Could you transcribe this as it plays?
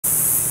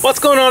What's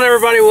going on,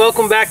 everybody?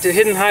 Welcome back to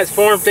Hidden Heights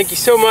Farm. Thank you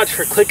so much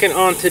for clicking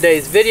on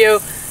today's video.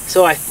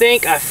 So I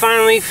think I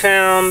finally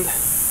found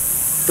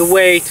the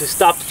way to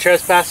stop the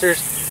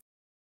trespassers.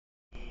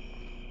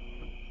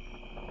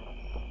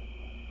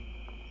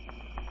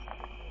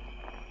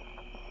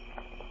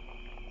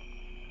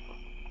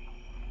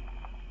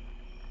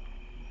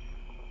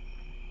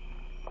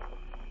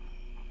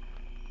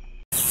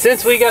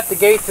 Since we got the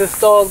gates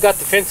installed, got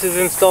the fences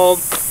installed,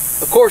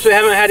 of course we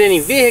haven't had any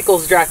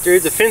vehicles drive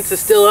through. The fence is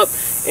still up,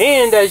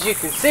 and as you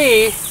can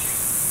see,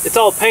 it's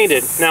all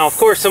painted. Now, of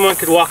course, someone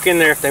could walk in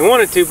there if they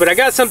wanted to, but I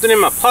got something in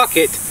my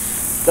pocket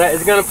that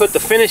is going to put the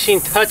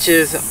finishing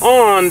touches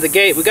on the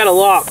gate. We got a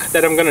lock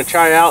that I'm going to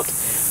try out,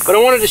 but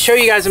I wanted to show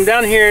you guys. I'm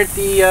down here at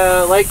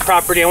the lake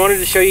property. I wanted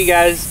to show you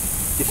guys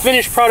the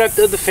finished product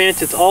of the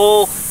fence. It's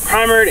all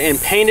primered and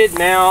painted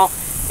now,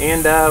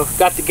 and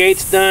got the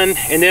gates done,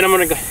 and then I'm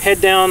going to head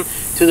down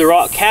to the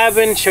rock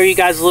cabin, show you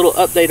guys a little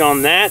update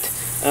on that.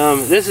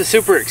 This is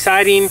super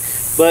exciting,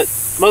 but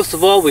most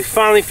of all, we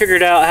finally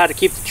figured out how to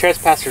keep the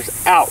trespassers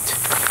out.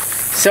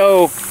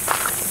 So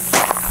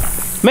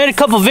made a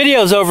couple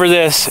videos over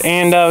this,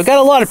 and got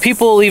a lot of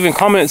people leaving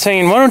comments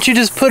saying, why don't you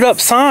just put up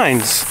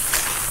signs?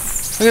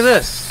 Look at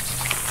this.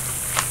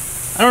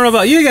 I don't know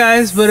about you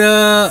guys, but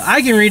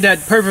I can read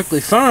that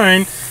perfectly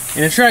fine,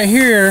 and it's right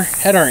here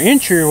at our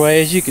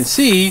entryway. As you can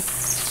see,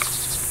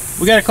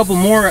 we got a couple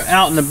more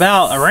out and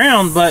about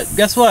around, but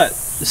guess what?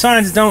 The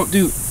signs don't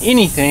do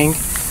anything.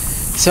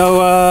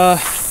 So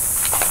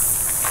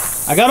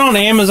I got on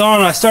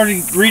Amazon. I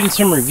started reading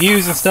some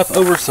reviews and stuff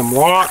over some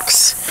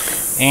locks,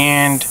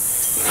 and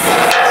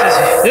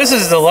this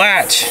is the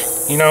latch.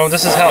 You know,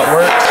 this is how it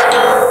works.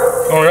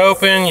 You want it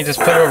open, you just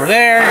put it over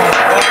there,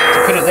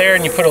 you put it there,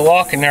 and you put a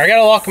lock in there. I got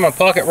a lock in my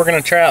pocket we're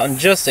going to try out in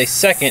just a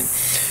second.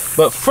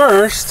 But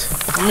first,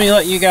 let me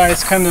let you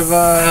guys kind of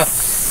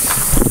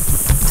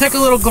take a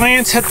little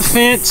glance at the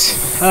fence.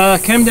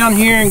 Came down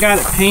here and got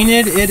it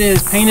painted. It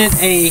is painted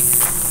a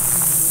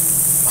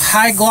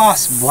high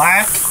gloss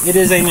black. It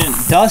is an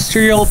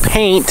industrial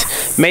paint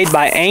made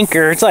by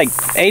Anchor. It's like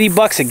 80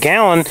 bucks a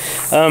gallon.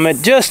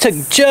 It just took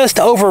just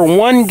over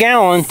 1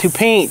 gallon to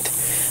paint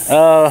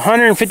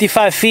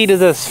 155 feet of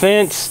this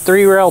fence,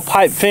 3-rail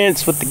pipe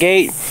fence with the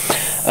gate.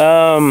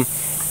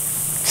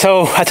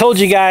 So I told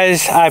you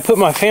guys I put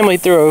my family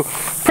through a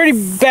pretty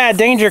bad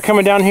danger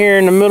coming down here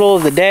in the middle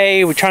of the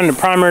day. We're trying to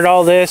primer it,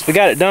 all this. We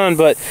got it done,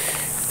 but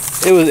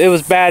it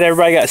was bad.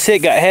 Everybody got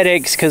sick, got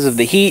headaches because of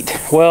the heat.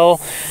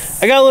 Well,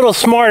 I got a little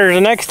smarter. The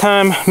next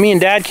time me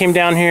and Dad came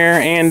down here,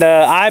 and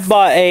I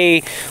bought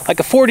like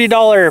a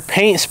 $40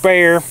 paint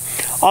sprayer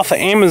off of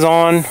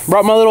Amazon.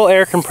 Brought my little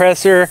air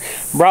compressor,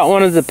 brought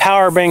one of the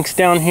power banks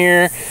down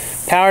here,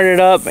 powered it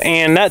up,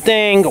 and that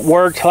thing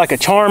worked like a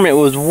charm. It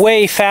was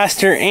way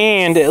faster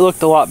and it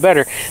looked a lot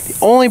better. The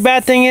only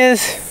bad thing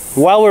is,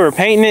 while we were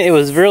painting it, it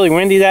was really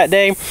windy that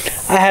day.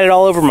 I had it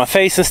all over my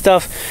face and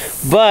stuff,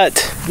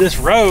 but this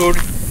road,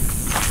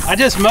 I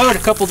just mowed a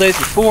couple days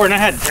before and I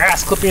had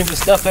grass clippings and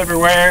stuff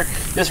everywhere.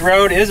 This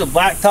road is a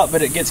blacktop,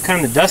 but it gets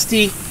kind of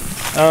dusty.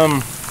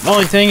 The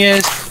only thing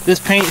is, this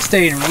paint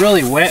stayed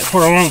really wet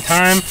for a long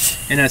time,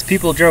 and as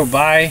people drove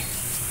by,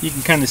 you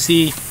can kind of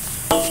see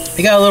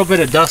it got a little bit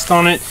of dust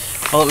on it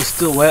while it was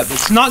still wet, but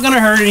it's not going to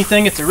hurt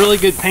anything. It's a really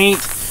good paint,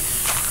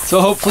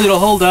 so hopefully it'll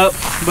hold up.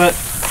 But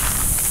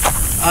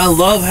I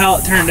love how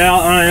it turned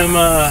out.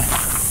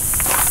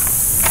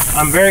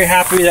 I'm very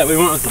happy that we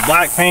went with the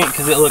black paint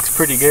because it looks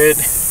pretty good.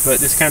 But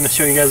just kind of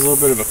show you guys a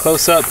little bit of a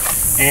close-up.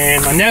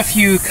 And my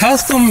nephew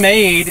custom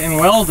made and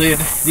welded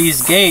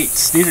these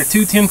gates. These are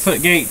two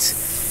 10-foot gates.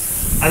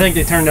 I think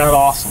they turned out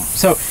awesome.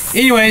 So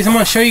anyways, I'm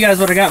going to show you guys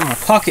what I got in my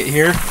pocket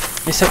here.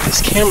 Let me set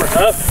this camera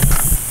up.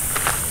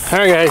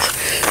 Alright guys,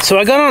 so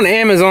I got on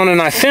Amazon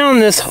and I found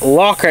this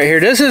lock right here.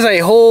 This is a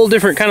whole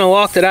different kind of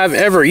lock that I've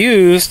ever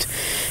used,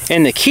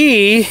 and the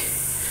key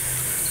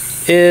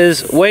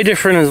is way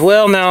different as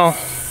well. Now,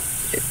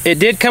 it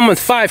did come with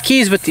 5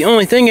 keys, but the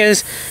only thing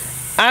is,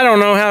 I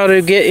don't know how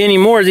to get any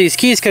more of these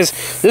keys because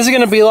this is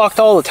going to be locked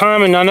all the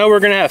time, and I know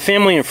we're going to have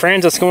family and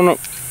friends that's going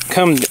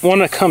to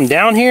want to come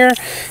down here,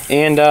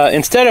 and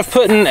instead of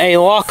putting a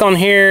lock on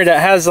here that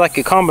has like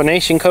a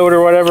combination code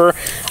or whatever,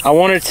 I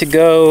wanted to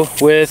go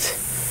with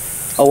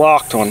a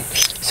locked one.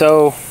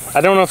 So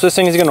I don't know if this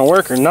thing is going to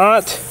work or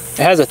not. It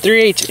has a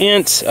 3/8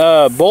 inch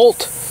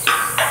bolt.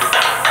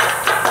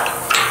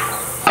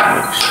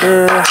 Make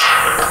sure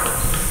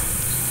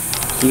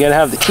you gotta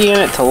have the key in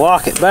it to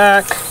lock it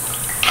back.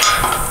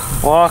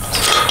 Locked.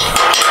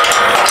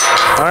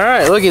 All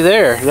right, looky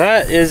there.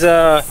 That is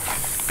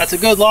that's a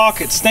good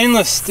lock. It's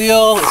stainless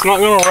steel. It's not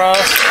going to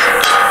rust.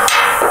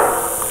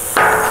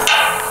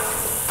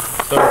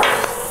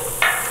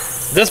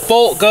 So this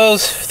bolt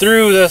goes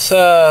through this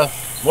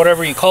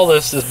whatever you call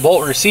this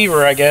bolt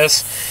receiver, I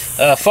guess,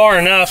 far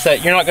enough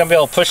that you're not going to be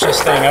able to push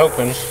this thing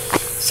open.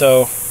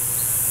 So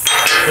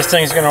this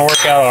thing's going to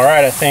work out all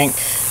right, I think.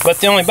 But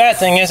the only bad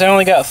thing is I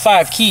only got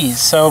 5 keys,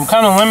 so I'm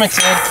kind of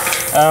limited.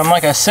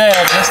 Like I said,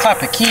 this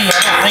type of key, I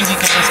don't think you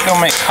can just go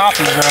make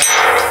copies of.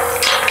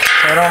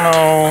 So I don't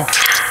know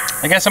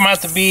I guess I'm gonna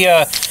have to be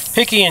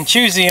picky and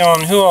choosy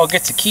on who all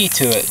gets a key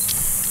to it.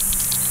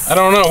 I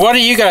don't know. What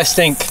do you guys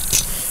think?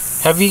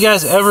 Have you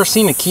guys ever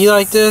seen a key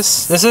like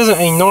this? This isn't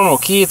a normal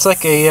key. It's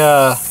like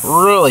a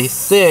really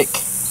thick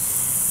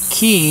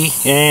key,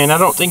 and I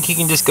don't think you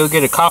can just go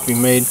get a copy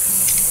made.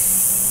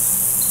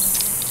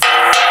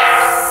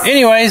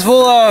 Anyways,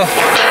 we'll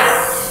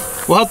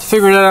have to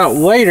figure that out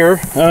later.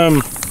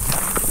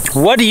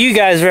 What do you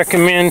guys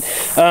recommend?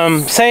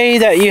 Say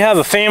that you have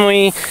a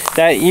family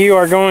that you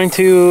are going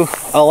to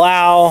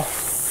allow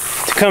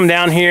to come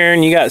down here,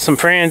 and you got some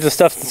friends and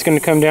stuff that's going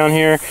to come down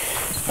here.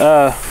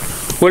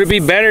 Would it be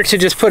better to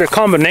just put a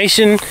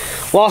combination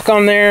lock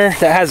on there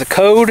that has a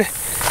code,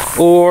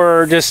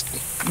 or just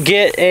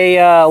get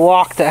a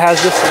lock that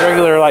has just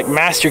regular like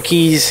master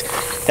keys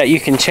that you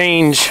can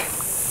change,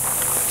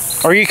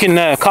 or you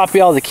can copy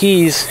all the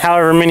keys,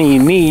 however many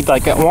you need,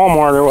 like at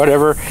Walmart or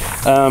whatever.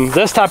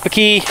 This type of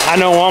key, I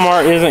know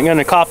Walmart isn't going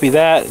to copy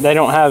that. They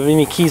don't have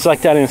any keys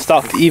like that in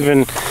stock to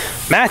even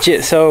match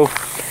it, so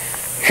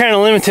kind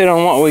of limited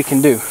on what we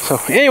can do. So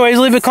anyways,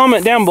 leave a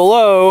comment down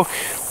below.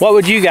 What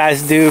would you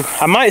guys do?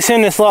 I might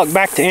send this lock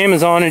back to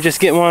Amazon and just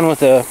get one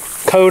with a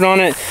code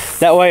on it.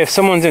 That way if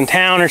someone's in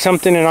town or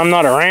something and I'm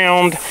not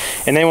around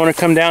and they want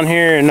to come down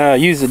here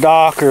and use the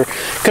dock or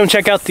come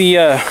check out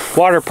the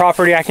water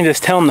property, I can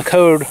just tell them the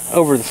code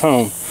over the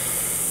phone.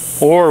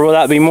 Or will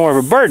that be more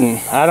of a burden?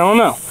 I don't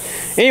know.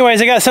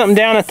 Anyways, I got something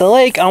down at the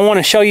lake. I want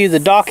to show you the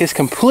dock is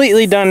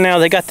completely done now.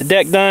 They got the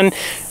deck done.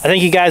 I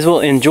think you guys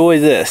will enjoy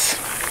this.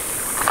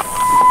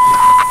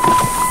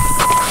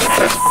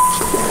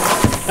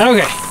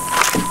 Okay,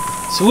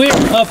 so we're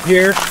up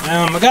here.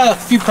 I got a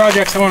few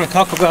projects I want to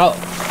talk about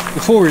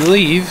before we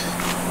leave,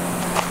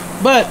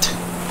 but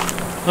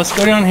let's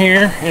go down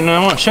here and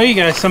I want to show you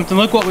guys something.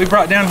 Look what we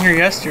brought down here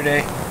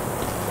yesterday.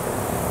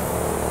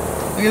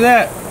 Look at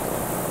that.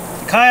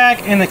 The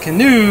kayak and the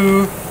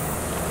canoe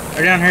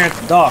are down here at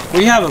the dock.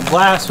 We have a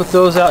blast with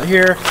those out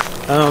here.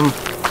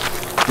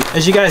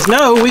 As you guys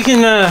know, we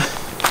can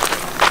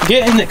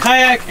get in the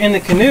kayak and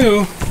the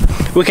canoe.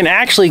 We can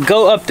actually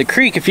go up the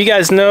creek. If you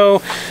guys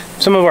know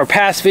some of our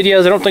past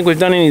videos, I don't think we've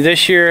done any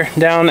this year,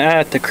 down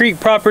at the creek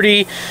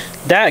property.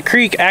 That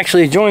creek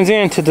actually joins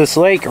into this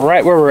lake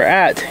right where we're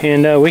at,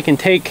 and we can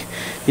take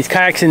these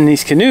kayaks and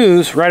these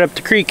canoes right up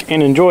the creek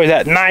and enjoy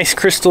that nice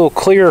crystal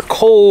clear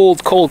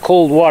cold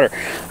water.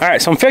 All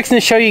right, so I'm fixing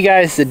to show you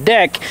guys the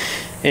deck,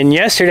 and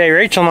yesterday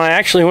Rachel and I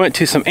actually went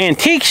to some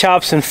antique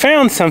shops and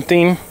found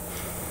something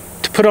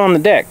to put on the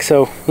deck.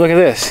 So look at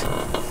this.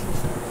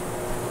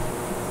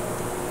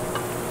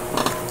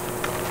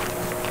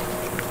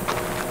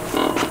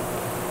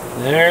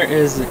 There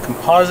is the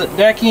composite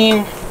decking.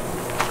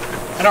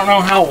 I don't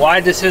know how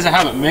wide this is. I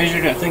haven't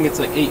measured it. I think it's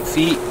like 8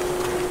 feet.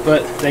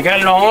 But they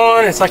got it all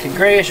on. It's like a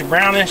grayish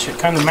brownish. It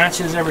kind of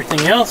matches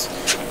everything else.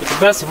 But the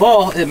best of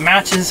all, it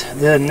matches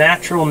the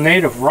natural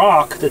native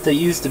rock that they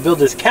used to build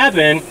this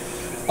cabin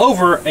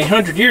over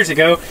 100 years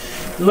ago.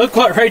 Look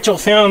what Rachel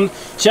found.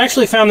 She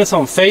actually found this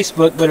on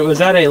Facebook, but it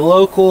was at a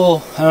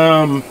local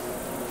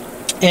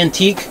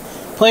antique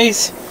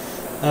place.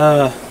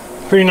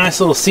 Pretty nice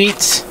little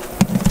seats.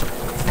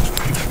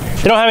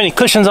 They don't have any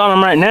cushions on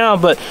them right now,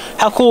 but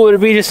how cool would it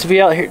be just to be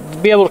out here, to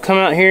be able to come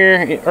out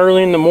here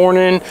early in the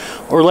morning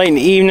or late in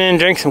the evening,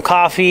 drink some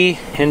coffee,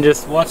 and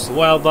just watch the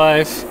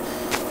wildlife,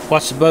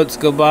 watch the boats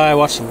go by,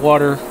 watch the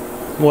water,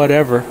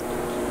 whatever.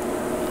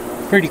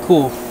 Pretty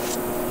cool.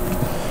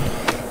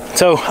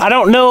 So I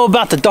don't know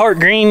about the dark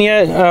green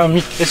yet.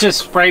 It's just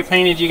spray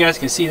painted. You guys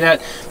can see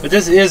that. But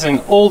this is an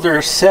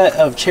older set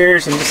of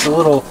chairs and just a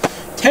little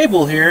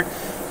table here.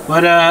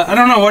 But I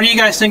don't know. What do you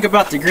guys think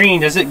about the green?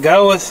 Does it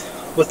go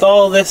with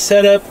all this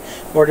setup,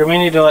 or do we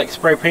need to like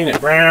spray paint it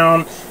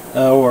brown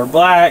or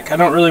black? I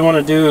don't really want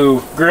to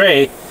do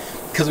gray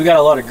because we got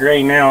a lot of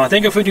gray now. I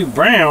think if we do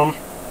brown,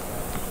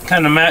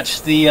 kind of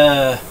match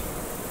the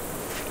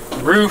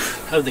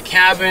roof of the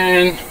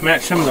cabin,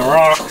 match some of the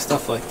rock,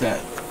 stuff like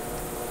that.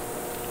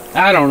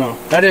 I don't know.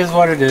 That is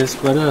what it is.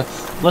 But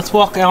let's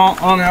walk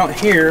on out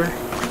here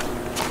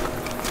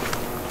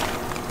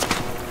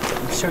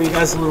and show you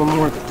guys a little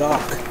more of the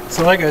dock.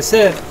 So like I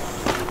said,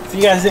 if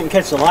you guys didn't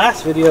catch the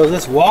last video,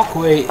 this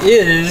walkway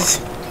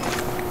is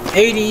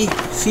 80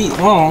 feet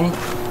long,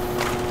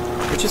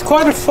 which is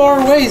quite a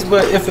far ways,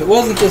 but if it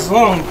wasn't this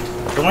long,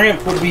 the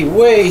ramp would be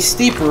way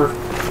steeper,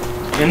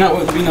 and that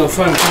would be no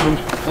fun coming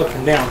up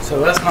and down. So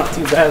that's not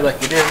too bad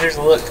like it is. There's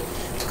a look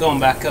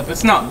going back up.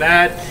 It's not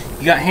bad.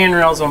 You got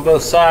handrails on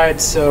both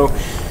sides, so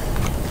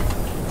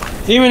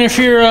even if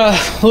you're a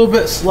little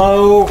bit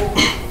slow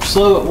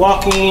at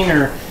walking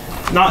or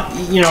not,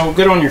 you know,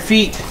 good on your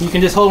feet, you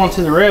can just hold on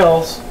to the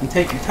rails and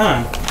take your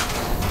time.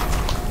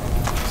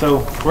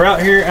 So we're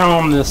out here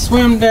on the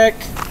swim deck,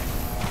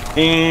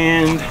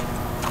 and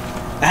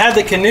I had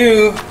the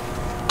canoe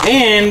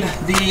and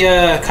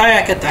the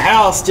kayak at the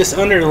house just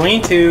under the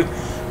lean-to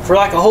for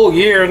like a whole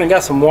year, and it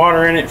got some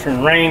water in it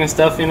from rain and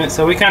stuff in it.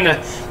 So we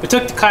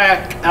took the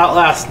kayak out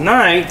last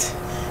night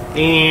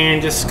and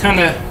just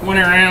kind of went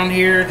around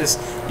here, just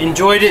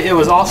enjoyed it. It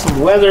was awesome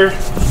weather.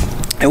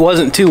 It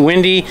wasn't too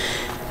windy.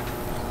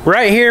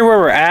 Right here where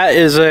we're at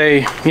is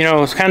a, you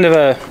know, it's kind of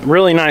a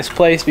really nice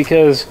place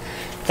because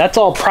that's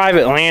all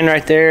private land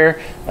right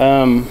there.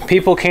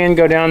 People can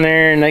go down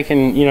there and they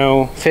can, you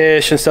know,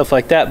 fish and stuff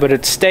like that, but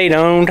it's state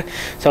owned.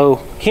 So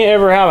you can't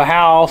ever have a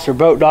house or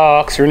boat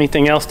docks or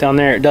anything else down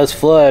there. It does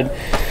flood.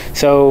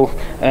 So,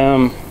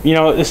 you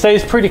know, it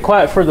stays pretty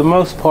quiet for the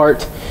most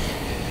part.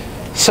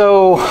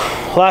 So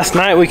last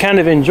night we kind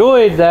of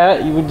enjoyed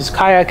that. You were just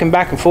kayaking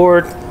back and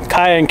forth.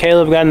 Kaya and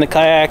Caleb got in the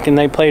kayak and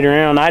they played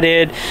around. I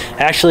did.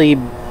 Actually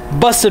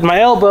busted my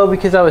elbow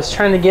because I was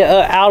trying to get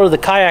out of the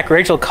kayak.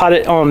 Rachel caught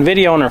it on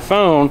video on her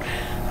phone.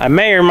 I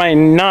may or may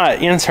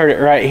not insert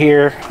it right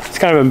here. It's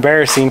kind of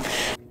embarrassing.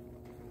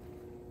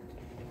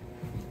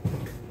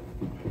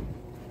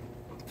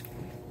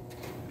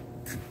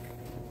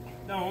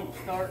 Don't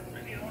start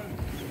videoing.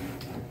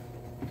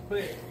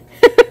 Quit.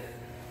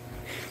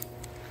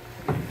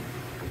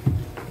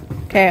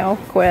 Okay, I'll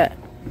quit.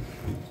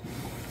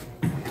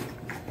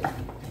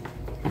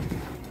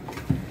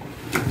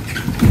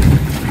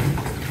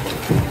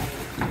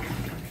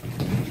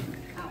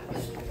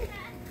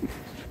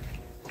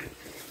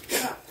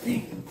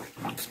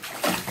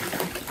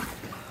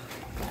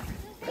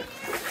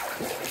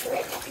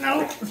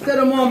 No, instead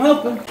of Mom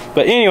helping.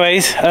 But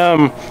anyways,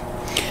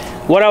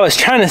 what I was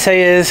trying to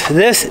say is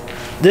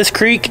this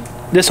creek,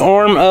 this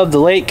arm of the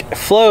lake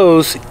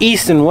flows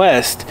east and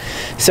west.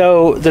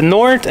 So the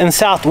north and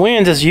south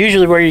winds is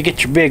usually where you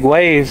get your big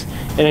waves.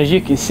 And as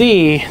you can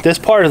see, this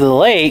part of the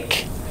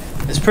lake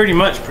is pretty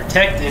much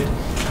protected.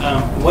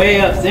 Way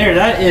up there,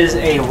 that is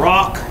a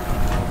rock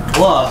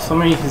bluff. Let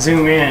me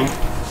zoom in.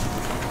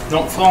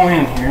 Don't fall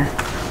in here.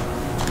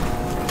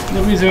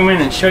 Let me zoom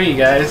in and show you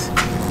guys.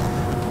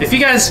 If you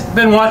guys have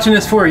been watching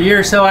this for a year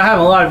or so, I have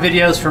a lot of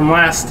videos from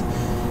last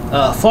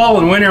fall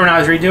and winter when I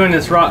was redoing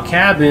this rock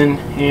cabin,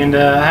 and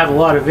I have a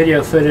lot of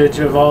video footage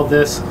of all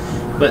this.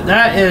 But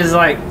that is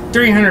like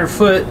 300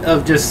 foot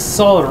of just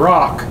solid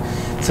rock.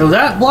 So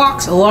that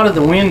blocks a lot of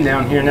the wind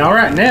down here. Now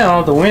right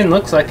now, the wind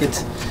looks like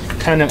it's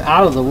kind of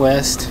out of the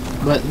west,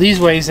 but these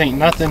waves ain't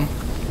nothing.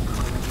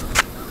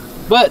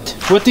 But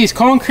with these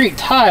concrete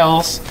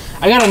tiles,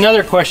 I got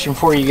another question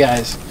for you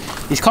guys.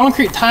 These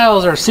concrete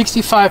tiles are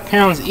 65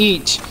 pounds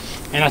each,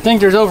 and I think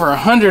there's over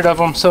 100 of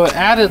them, so it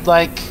added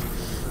like,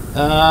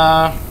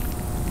 I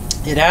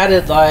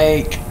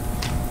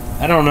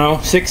don't know,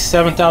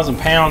 6,000–7,000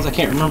 pounds. I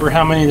can't remember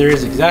how many there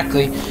is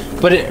exactly,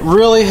 but it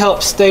really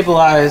helps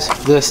stabilize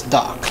this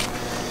dock.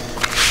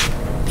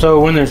 So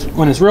when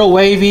it's real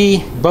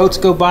wavy, boats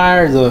go by,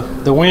 or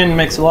the wind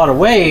makes a lot of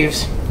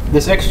waves,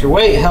 this extra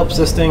weight helps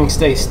this thing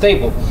stay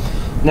stable.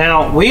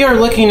 Now we are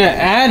looking at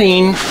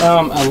adding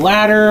a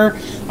ladder.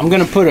 I'm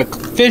gonna put a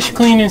fish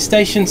cleaning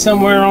station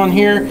somewhere on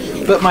here.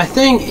 But my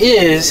thing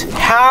is,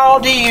 how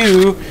do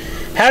you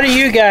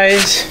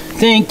guys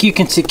think you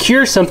can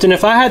secure something?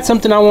 If I had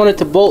something I wanted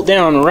to bolt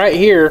down right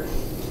here,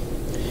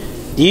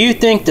 do you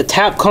think the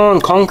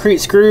Tapcon concrete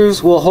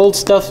screws will hold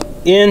stuff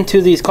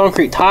into these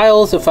concrete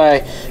tiles if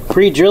I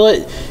pre-drill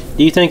it?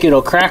 Do you think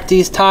it'll crack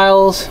these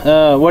tiles?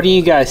 What do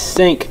you guys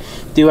think?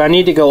 Do I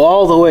need to go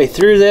all the way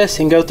through this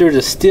and go through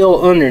the steel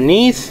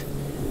underneath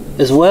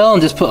as well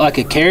and just put like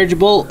a carriage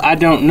bolt? I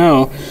don't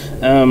know.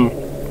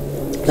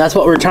 That's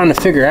what we're trying to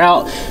figure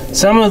out.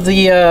 Some of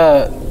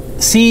the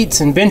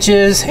seats and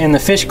benches and the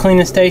fish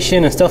cleaning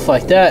station and stuff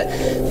like that,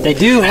 they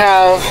do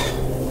have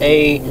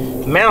a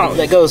mount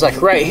that goes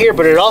like right here,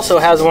 but it also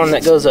has one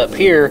that goes up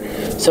here.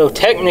 So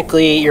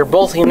technically you're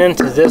bolting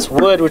into this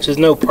wood, which is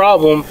no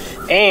problem,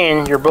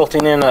 and you're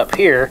bolting in up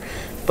here.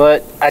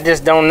 But I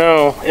just don't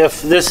know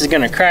if this is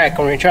going to crack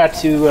when we try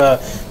to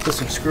put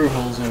some screw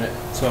holes in it.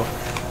 So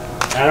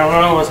I don't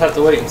know. Let's have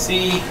to wait and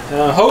see.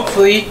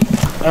 Hopefully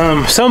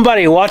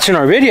somebody watching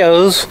our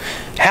videos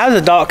has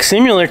a dock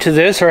similar to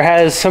this or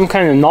has some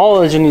kind of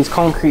knowledge in these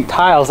concrete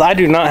tiles. I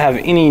do not have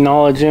any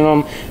knowledge in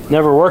them.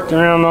 Never worked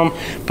around them.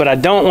 But I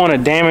don't want to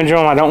damage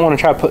them. I don't want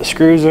to try to put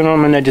screws in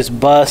them and they just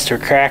bust or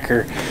crack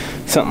or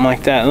something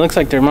like that. It looks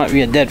like there might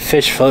be a dead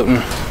fish floating.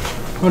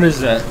 What is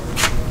that?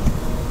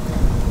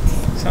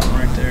 Something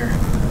right there.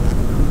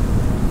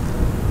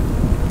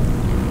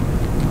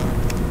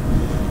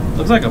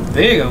 Looks like a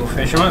big old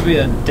fish. It might be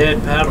a dead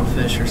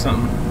paddlefish or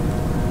something.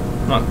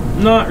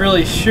 Not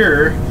really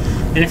sure.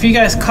 And if you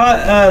guys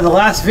caught the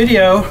last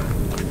video,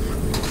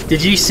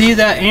 did you see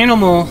that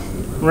animal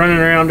running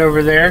around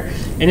over there?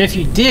 And if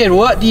you did,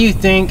 what do you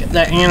think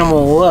that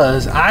animal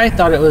was? I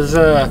thought it was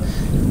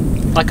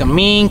like a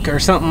mink or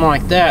something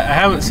like that. I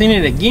haven't seen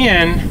it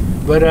again,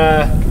 but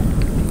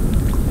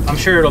I'm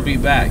sure it'll be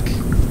back.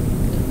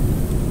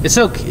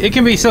 It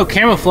can be so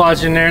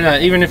camouflaged in there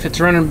that even if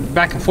it's running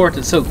back and forth,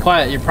 it's so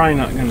quiet, you're probably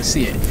not going to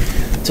see it.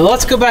 So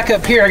let's go back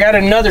up here. I got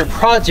another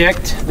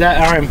project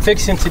that I'm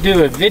fixing to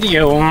do a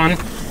video on.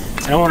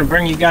 I want to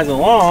bring you guys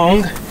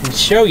along and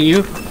show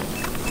you.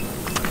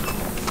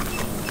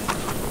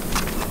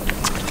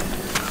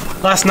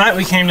 Last night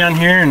we came down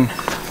here, and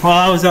while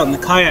I was out in the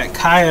kayak,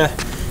 Kaya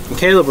and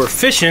Caleb were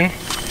fishing.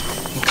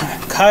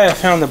 And Kaya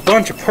found a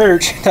bunch of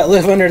perch that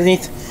live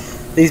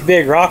underneath these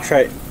big rocks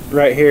right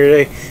right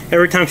here.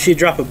 Every time she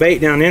drop a bait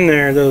down in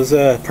there, those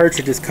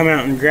perch just come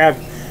out and grab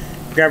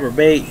her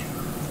bait.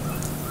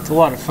 It's a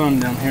lot of fun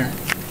down here.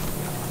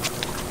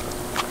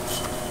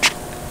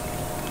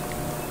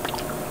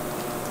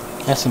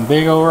 That's some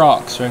big old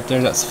rocks right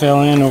there that's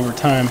fell in over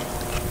time.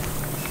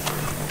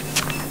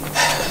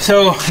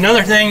 So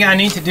another thing I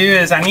need to do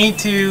is I need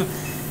to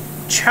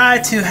try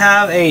to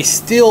have a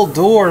steel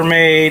door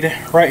made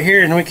right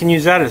here, and we can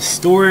use that as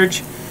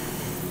storage.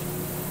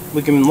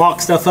 We can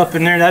lock stuff up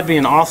in there. That'd be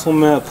an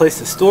awesome place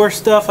to store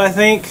stuff, I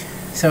think.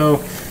 So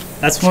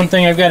that's one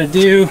thing I've got to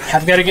do.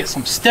 I've got to get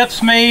some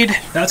steps made.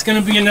 That's going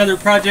to be another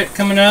project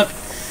coming up.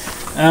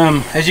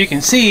 As you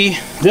can see,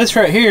 this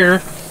right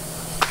here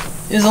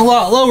is a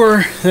lot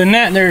lower than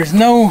that. There's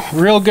no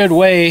real good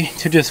way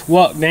to just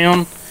walk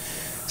down.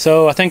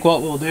 So I think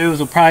what we'll do is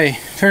we'll probably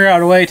figure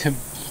out a way to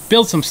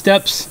build some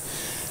steps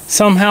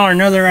somehow or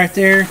another right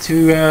there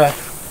to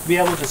be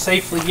able to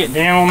safely get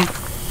down.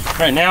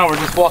 Right now we're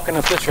just walking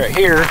up this right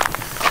here,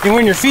 and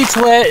when your feet's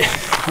wet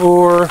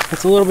or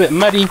it's a little bit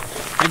muddy,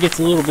 it gets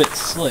a little bit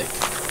slick.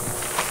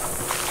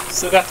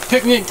 So got the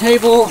picnic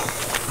table.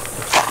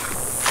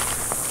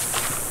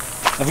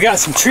 I've got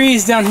some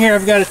trees down here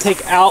I've got to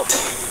take out,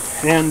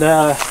 and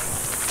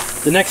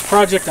the next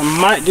project I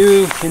might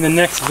do in the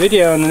next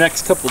video in the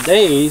next couple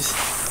days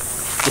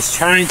is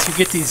trying to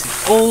get these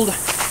old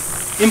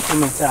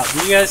implements out. Do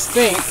you guys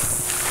think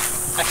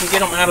I can get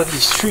them out of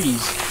these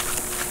trees?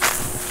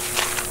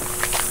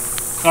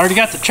 I already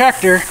got the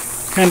tractor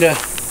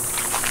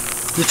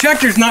the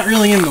tractor's not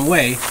really in the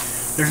way.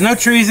 There's no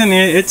trees in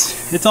it.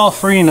 It's all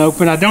free and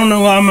open. I don't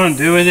know what I'm gonna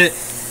do with it.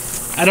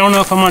 I don't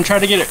know if I'm gonna try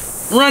to get it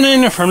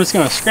running, or if I'm just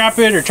gonna scrap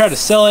it or try to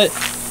sell it.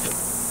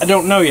 I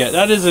don't know yet.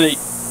 That is a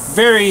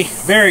very,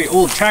 very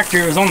old tractor.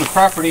 It was on the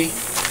property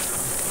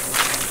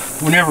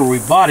whenever we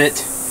bought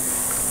it.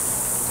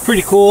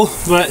 Pretty cool,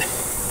 but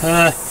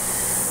I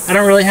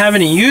don't really have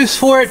any use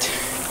for it.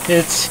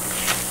 It's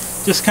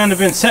just kind of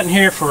been sitting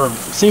here for,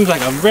 seems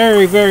like a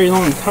very, very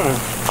long time.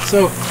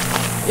 So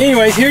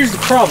anyways, here's the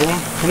problem,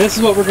 and this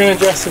is what we're going to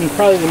address in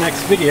probably the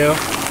next video.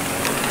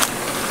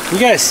 You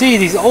guys see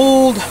these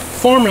old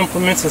farm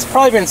implements that's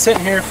probably been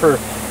sitting here for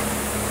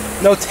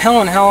no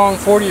telling how long,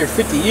 40 or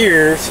 50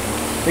 years.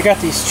 They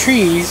got these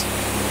trees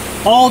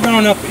all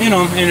growing up in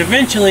them, and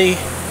eventually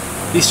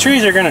these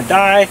trees are going to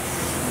die.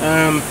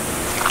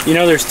 You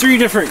know, there's 3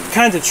 different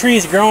kinds of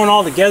trees growing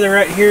all together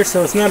right here,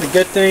 so it's not a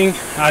good thing.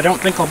 I don't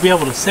think I'll be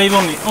able to save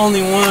them. The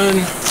only one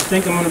I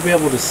think I'm going to be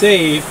able to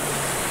save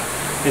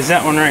is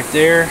that one right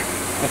there,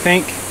 I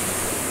think.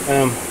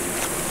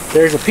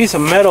 There's a piece of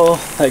metal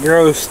that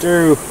grows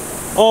through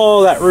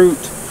all that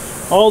root,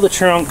 all the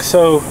trunk,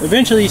 so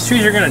eventually these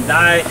trees are going to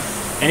die,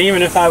 and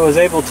even if I was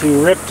able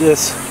to rip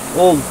this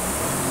old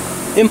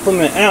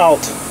implement out,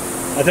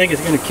 I think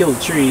it's going to kill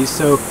the trees.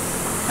 So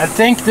I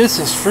think this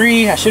is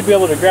free. I should be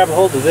able to grab a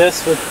hold of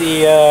this with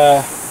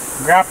the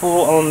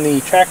grapple on the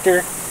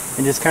tractor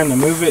and just kind of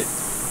move it.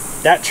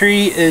 That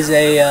tree is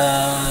a,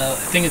 I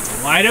think it's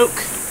a white oak.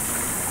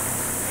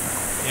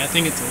 Yeah, I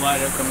think it's a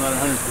white oak. I'm not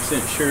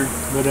 100% sure,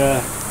 but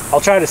I'll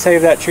try to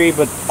save that tree.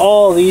 But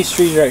all these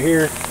trees right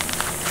here,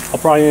 I'll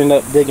probably end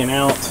up digging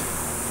out,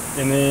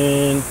 and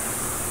then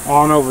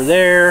on over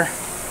there,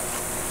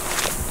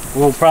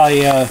 we'll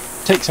probably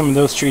take some of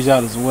those trees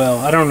out as well.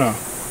 I don't know.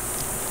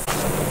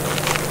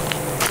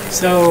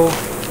 So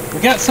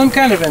we got some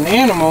kind of an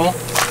animal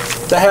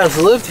that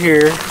has lived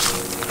here.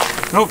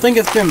 I don't think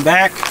it's been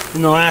back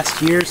in the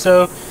last year or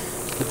so,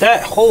 but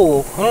that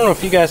hole, I don't know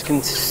if you guys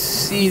can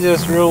see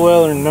this real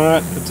well or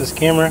not with this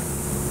camera,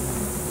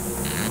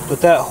 but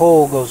that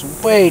hole goes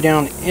way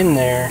down in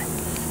there.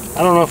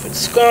 I don't know if it's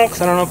skunks,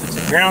 I don't know if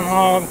it's a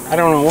groundhog, I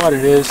don't know what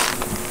it is,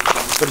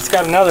 but it's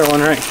got another one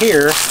right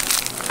here.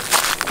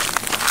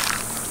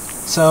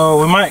 So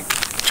we might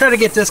try to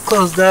get this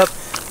closed up.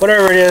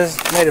 Whatever it is,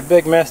 made a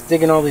big mess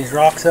digging all these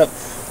rocks up.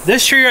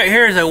 This tree right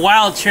here is a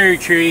wild cherry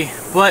tree,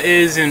 but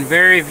is in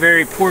very,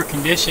 very poor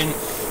condition.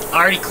 I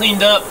already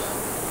cleaned up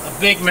a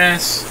big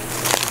mess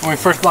when we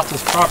first bought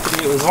this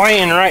property. It was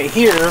laying right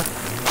here,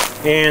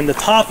 and the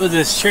top of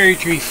this cherry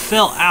tree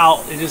fell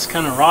out. It just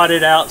kind of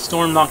rotted out,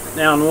 storm knocked it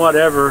down,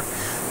 whatever.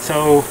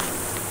 So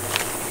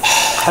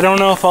I don't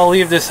know if I'll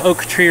leave this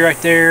oak tree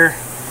right there,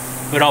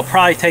 but I'll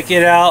probably take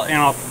it out, and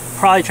I'll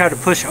probably try to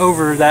push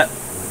over that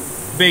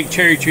big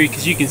cherry tree,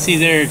 because you can see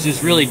there it's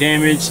just really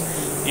damaged,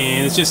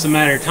 and it's just a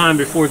matter of time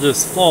before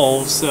this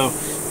falls. So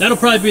that'll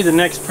probably be the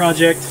next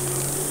project.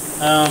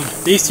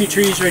 These 2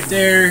 trees right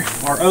there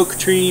are oak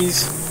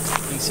trees.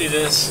 You can see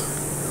this,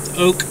 it's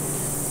oak.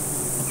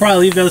 I'll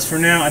probably leave those for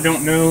now, I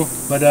don't know,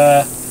 but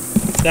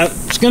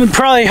that's gonna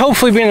probably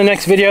hopefully be in the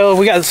next video.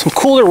 We got some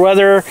cooler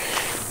weather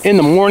in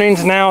the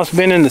mornings now. It's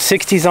been in the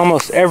 60s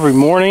almost every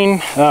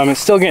morning. It's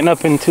still getting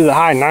up into the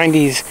high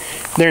 90s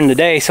during the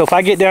day. So if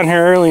I get down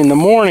here early in the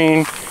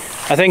morning,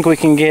 I think we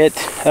can get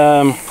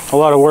a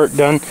lot of work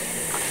done.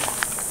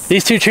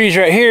 These 2 trees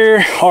right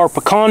here are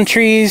pecan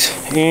trees,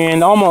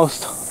 and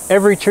almost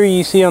every tree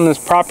you see on this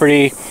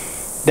property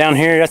down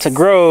here, that's a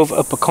grove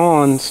of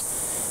pecans.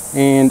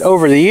 And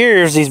over the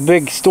years, these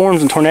big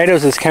storms and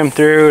tornadoes has come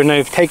through, and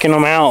they've taken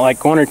them out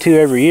like 1 or 2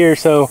 every year.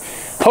 So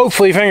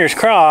hopefully, fingers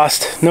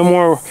crossed, no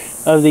more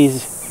of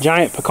these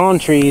giant pecan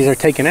trees are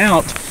taken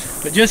out.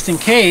 But just in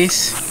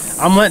case,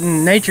 I'm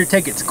letting nature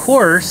take its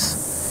course,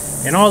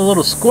 and all the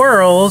little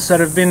squirrels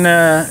that have been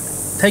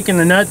taking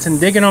the nuts and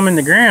digging them in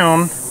the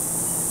ground,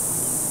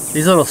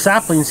 these little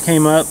saplings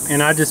came up,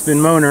 and I've just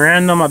been mowing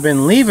around them. I've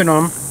been leaving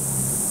them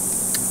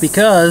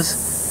because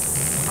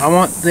I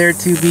want there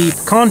to be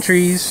pecan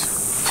trees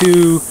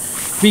to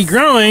be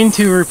growing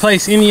to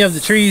replace any of the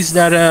trees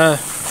that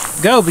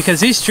go, because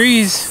these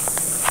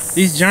trees,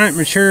 these giant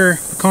mature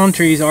pecan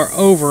trees, are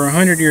over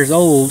 100 years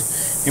old,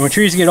 and when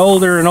trees get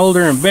older and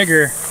older and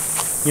bigger,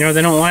 you know,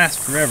 they don't last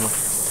forever.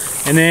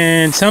 And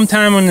then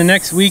sometime in the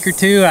next week or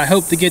 2, I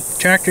hope to get the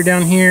tractor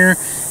down here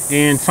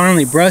and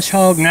finally brush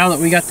hog. Now that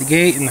we got the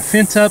gate and the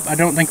fence up, I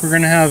don't think we're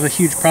going to have a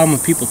huge problem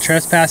with people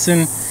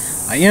trespassing.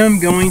 I am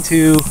going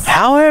to,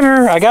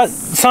 however, I got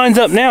signs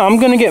up now. I'm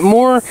going to get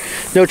more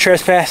no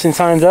trespassing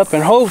signs up,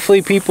 and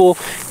hopefully people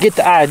get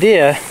the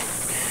idea.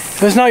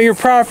 If it's not your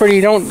property,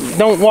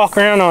 don't walk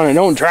around on it.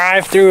 Don't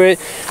drive through it.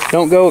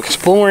 Don't go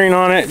exploring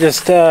on it.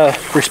 Just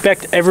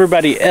respect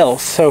everybody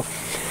else. So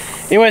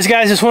anyways,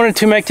 guys, just wanted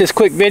to make this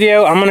quick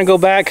video. I'm gonna go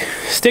back,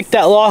 stick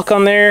that lock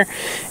on there,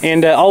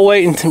 and I'll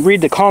wait and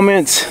read the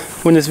comments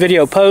when this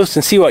video posts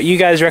and see what you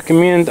guys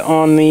recommend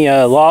on the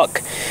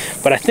lock.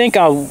 But I think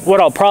what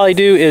I'll probably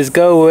do is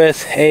go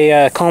with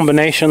a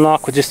combination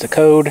lock with just a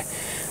code.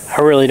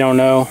 I really don't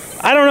know.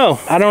 I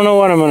don't know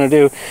what I'm gonna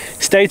do.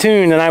 Stay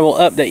tuned and I will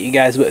update you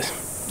guys. But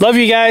love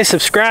you guys.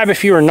 Subscribe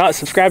if you are not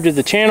subscribed to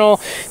the channel.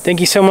 Thank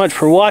you so much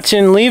for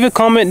watching. Leave a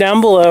comment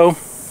down below,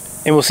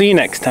 and we'll see you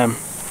next time.